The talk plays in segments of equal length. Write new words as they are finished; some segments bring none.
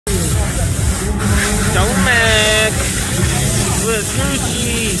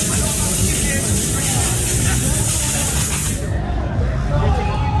Gucci.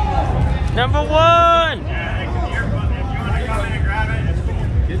 Number 1.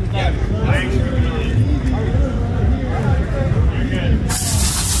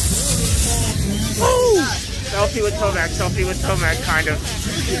 Woo! Selfie with Tomac, kind of.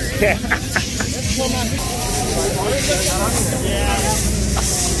 Yeah.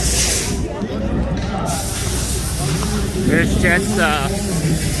 There's Jet's,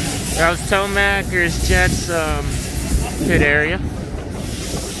 that was Tomac, there's Jet's pit area.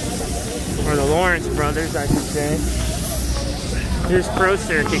 Or the Lawrence brothers, I should say. Here's Pro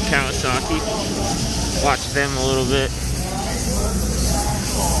Circuit Kawasaki. Watch them a little bit.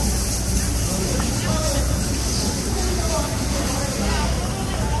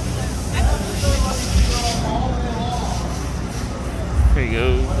 There you go.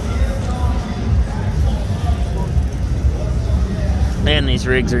 Man, these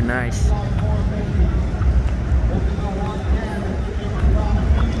rigs are nice.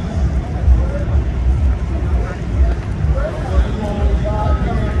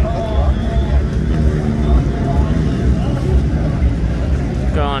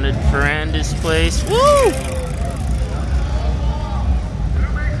 Going to Ferranda's place. Woo!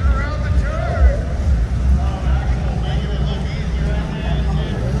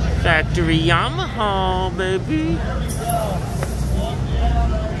 Factory Yamaha, baby.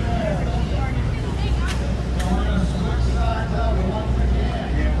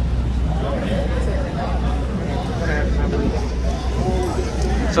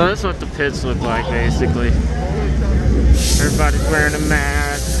 So that's what the pits look like, basically. Everybody's wearing a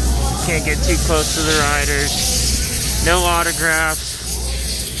mask. Can't get too close to the riders. No autographs.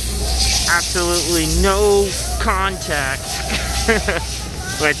 Absolutely no contact.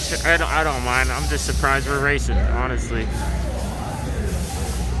 Which I don't mind. I'm just surprised we're racing, honestly.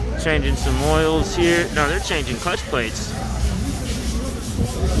 Changing some oils here. No, they're changing clutch plates.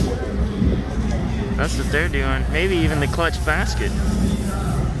 That's what they're doing. Maybe even the clutch basket.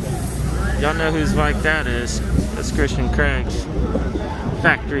 Y'all know whose bike that is. That's Christian Craig's.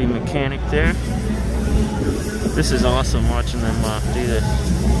 Factory mechanic there. This is awesome watching them do this.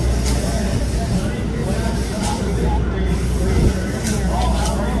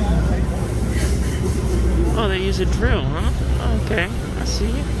 Oh, they use a drill, huh? Okay, I see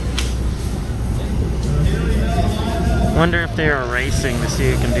you. Wonder if they are racing to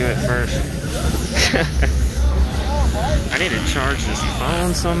see who can do it first. I need to charge this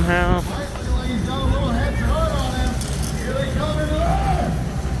phone somehow.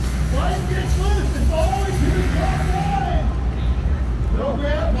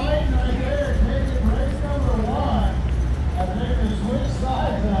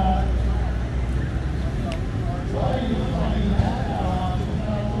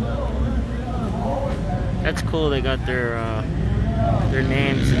 That's cool. They got their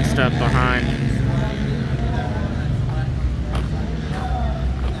names and stuff behind.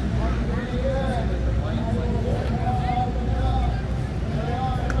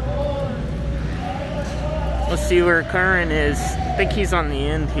 Let's see where Curran is. I think he's on the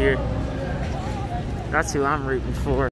end here. That's who I'm rooting for.